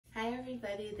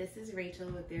everybody, this is Rachel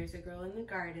with There's a Girl in the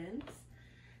Gardens.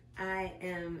 I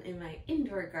am in my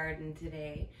indoor garden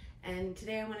today, and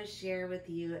today I want to share with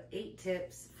you 8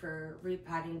 tips for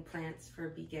repotting plants for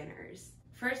beginners.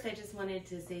 First, I just wanted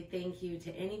to say thank you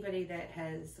to anybody that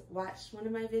has watched one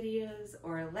of my videos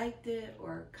or liked it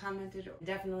or commented, or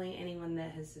definitely anyone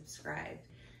that has subscribed.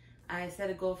 I set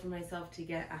a goal for myself to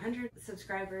get 100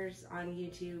 subscribers on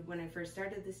YouTube when I first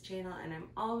started this channel, and I'm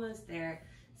almost there.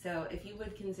 So if you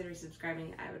would consider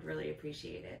subscribing, I would really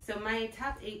appreciate it. So my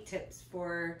top 8 tips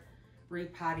for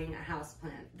repotting a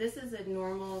houseplant. This is a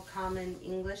normal, common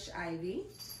English ivy,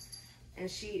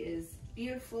 and she is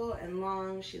beautiful and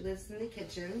long. She lives in the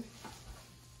kitchen,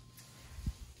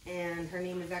 and her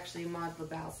name is actually Maud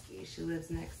Lebowski. She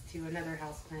lives next to another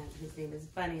houseplant whose name is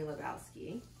Bunny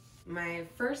Lebowski. My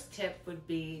first tip would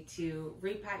be to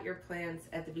repot your plants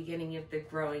at the beginning of the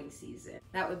growing season.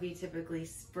 That would be typically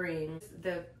spring.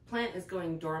 The plant is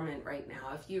going dormant right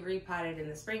now. If you repot it in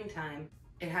the springtime,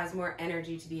 it has more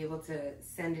energy to be able to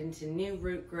send into new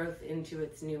root growth into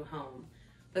its new home.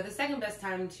 But the second best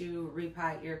time to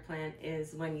repot your plant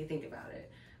is when you think about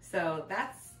it. So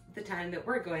that's the time that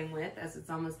we're going with, as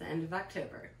it's almost the end of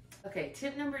October. Okay,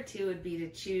 tip number 2 would be to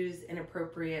choose an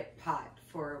appropriate pot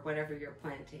for whatever you're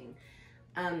planting.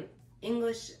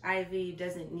 English ivy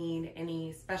doesn't need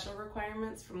any special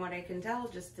requirements from what I can tell,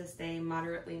 just to stay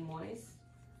moderately moist.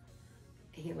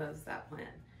 He loves that plant.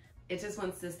 It just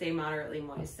wants to stay moderately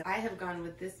moist. So I have gone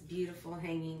with this beautiful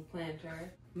hanging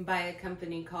planter by a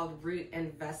company called Root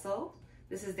and Vessel.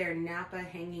 This is their Napa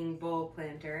hanging bowl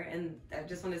planter, and I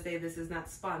just want to say this is not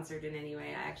sponsored in any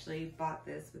way. I actually bought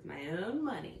this with my own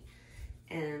money,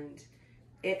 and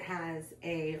it has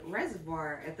a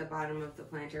reservoir at the bottom of the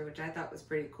planter, which I thought was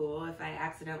pretty cool. If I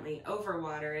accidentally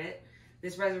overwater it,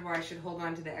 this reservoir should hold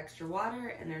on to the extra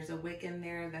water, and there's a wick in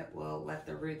there that will let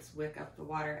the roots wick up the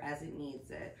water as it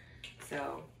needs it.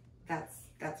 So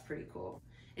that's pretty cool.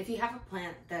 If you have a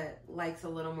plant that likes a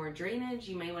little more drainage,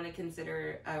 you may want to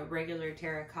consider a regular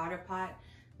terracotta pot.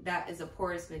 That is a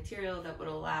porous material that would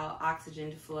allow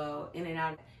oxygen to flow in and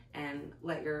out and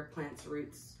let your plant's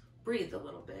roots breathe a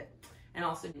little bit, and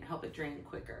also help it drain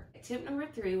quicker. Tip number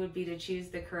 3 would be to choose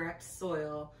the correct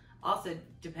soil, also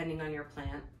depending on your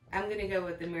plant. I'm gonna go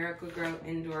with the Miracle-Gro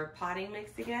indoor potting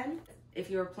mix again. If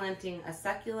you're planting a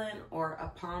succulent or a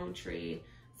palm tree,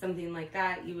 something like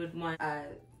that, you would want a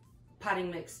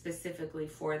potting mix specifically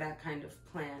for that kind of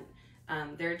plant.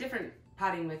 There are different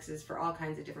potting mixes for all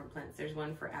kinds of different plants. There's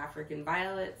one for African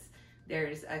violets,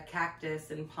 there's a cactus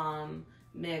and palm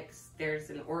mix, there's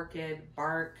an orchid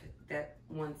bark that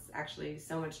wants actually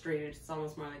so much drainage, it's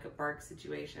almost more like a bark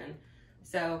situation.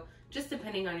 So just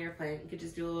depending on your plant, you could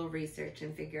just do a little research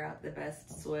and figure out the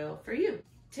best soil for you.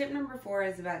 Tip number 4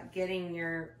 is about getting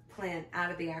your plant out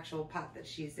of the actual pot that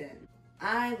she's in.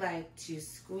 I like to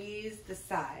squeeze the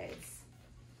sides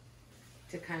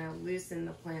to kind of loosen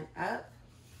the plant up.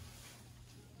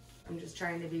 I'm just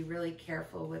trying to be really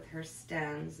careful with her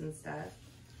stems and stuff.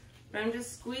 But I'm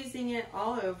just squeezing it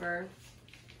all over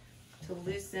to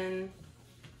loosen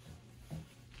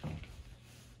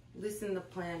the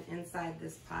plant inside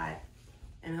this pot,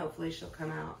 and hopefully she'll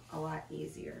come out a lot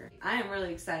easier. I am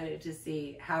really excited to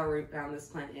see how root bound this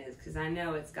plant is, because I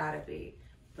know it's gotta be,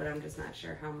 but I'm just not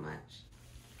sure how much.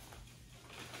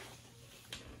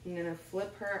 I'm gonna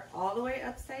flip her all the way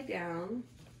upside down.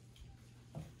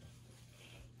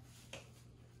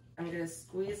 I'm gonna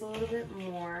squeeze a little bit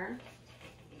more.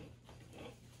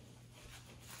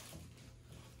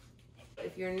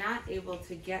 If you're not able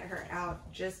to get her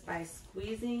out just by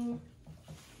squeezing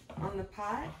on the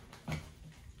pot,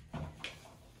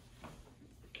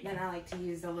 then I like to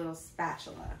use a little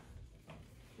spatula.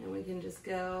 And we can just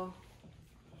go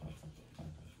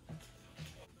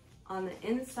on the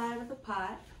inside of the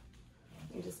pot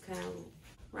and just kind of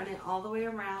run it all the way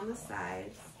around the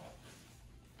sides.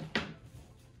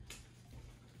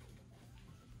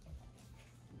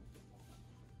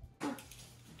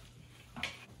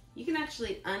 You can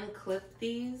actually unclip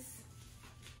these,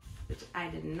 which I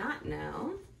did not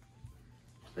know,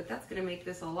 but that's gonna make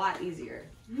this a lot easier.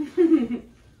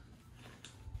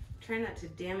 Try not to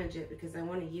damage it because I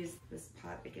want to use this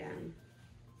pot again.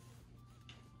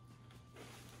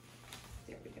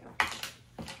 There we go.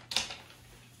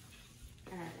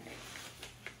 All right.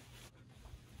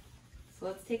 So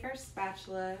let's take our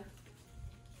spatula.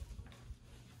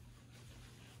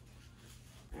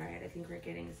 All right, I think we're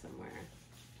getting somewhere.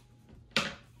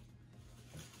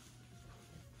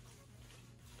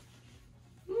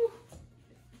 Ooh,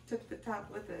 took the top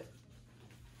with it.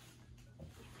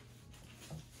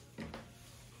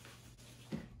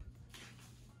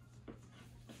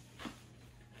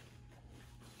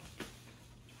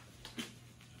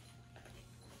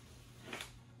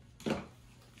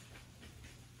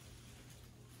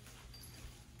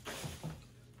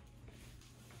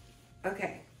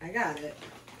 Okay, I got it.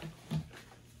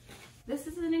 This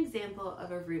is an example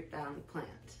of a root-bound plant.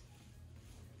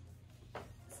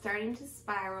 Starting to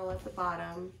spiral at the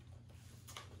bottom.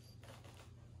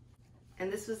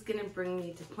 And this was gonna bring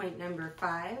me to point number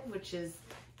 5, which is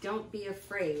don't be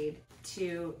afraid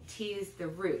to tease the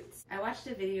roots. I watched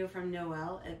a video from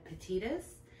Noelle at Petitas,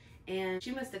 and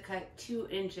she must have cut 2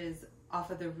 inches off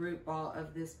of the root ball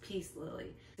of this peace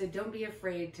lily. So don't be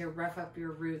afraid to rough up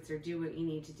your roots or do what you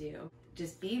need to do.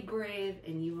 Just be brave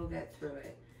and you will get through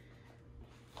it.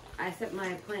 I set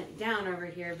my plant down over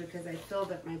here because I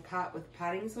filled up my pot with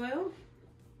potting soil.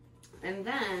 And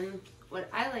then what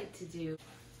I like to do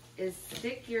is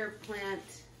stick your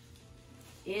plant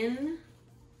in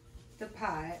the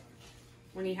pot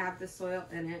when you have the soil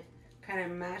in it, kind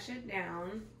of mash it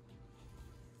down.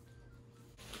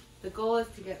 The goal is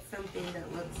to get something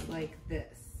that looks like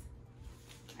this.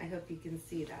 I hope you can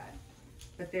see that.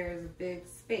 But there's a big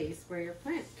space where your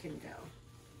plant can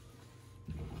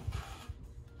go.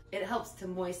 It helps to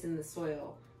moisten the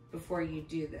soil before you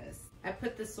do this. I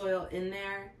put the soil in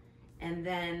there and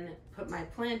then put my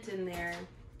plant in there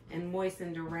and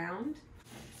moistened around.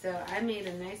 So I made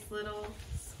a nice little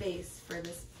space for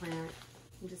this plant.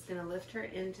 I'm just gonna lift her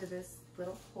into this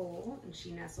little hole and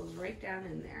she nestles right down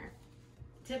in there.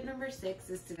 Tip number 6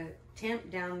 is to tamp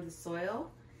down the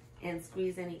soil and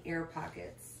squeeze any air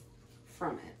pockets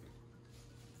from it.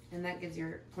 And that gives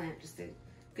your plant just a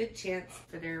good chance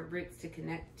for their roots to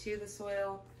connect to the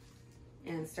soil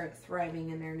and start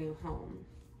thriving in their new home.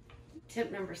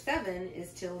 Tip number 7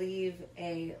 is to leave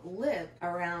a lip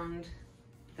around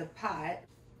the pot.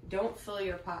 Don't fill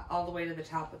your pot all the way to the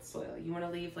top with soil. You want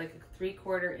to leave like a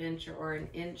 3/4 inch or an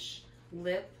inch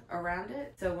lip around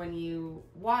it, so when you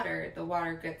water, the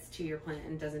water gets to your plant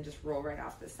and doesn't just roll right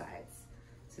off the sides.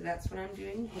 So that's what I'm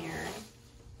doing here.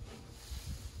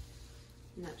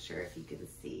 I'm not sure if you can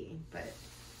see, but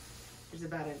there's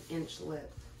about an inch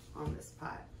lip on this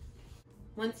pot.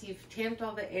 Once you've tamped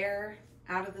all the air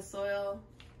out of the soil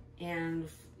and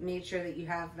made sure that you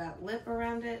have that lip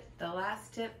around it, the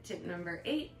last tip, tip number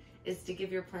 8, is to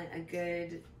give your plant a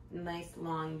good, nice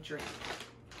long drink.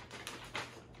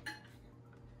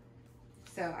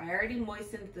 So I already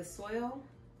moistened the soil,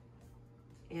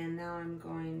 and now I'm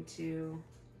going to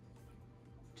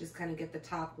just kind of get the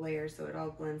top layer so it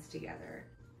all blends together.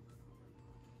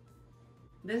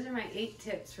 Those are my 8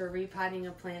 tips for repotting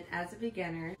a plant as a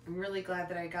beginner. I'm really glad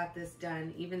that I got this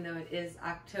done, even though it is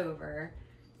October.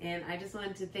 And I just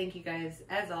wanted to thank you guys,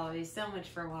 as always, so much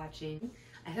for watching.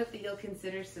 I hope that you'll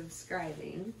consider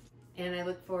subscribing, and I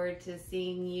look forward to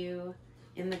seeing you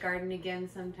in the garden again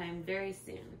sometime very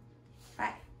soon.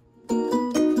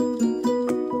 Bye.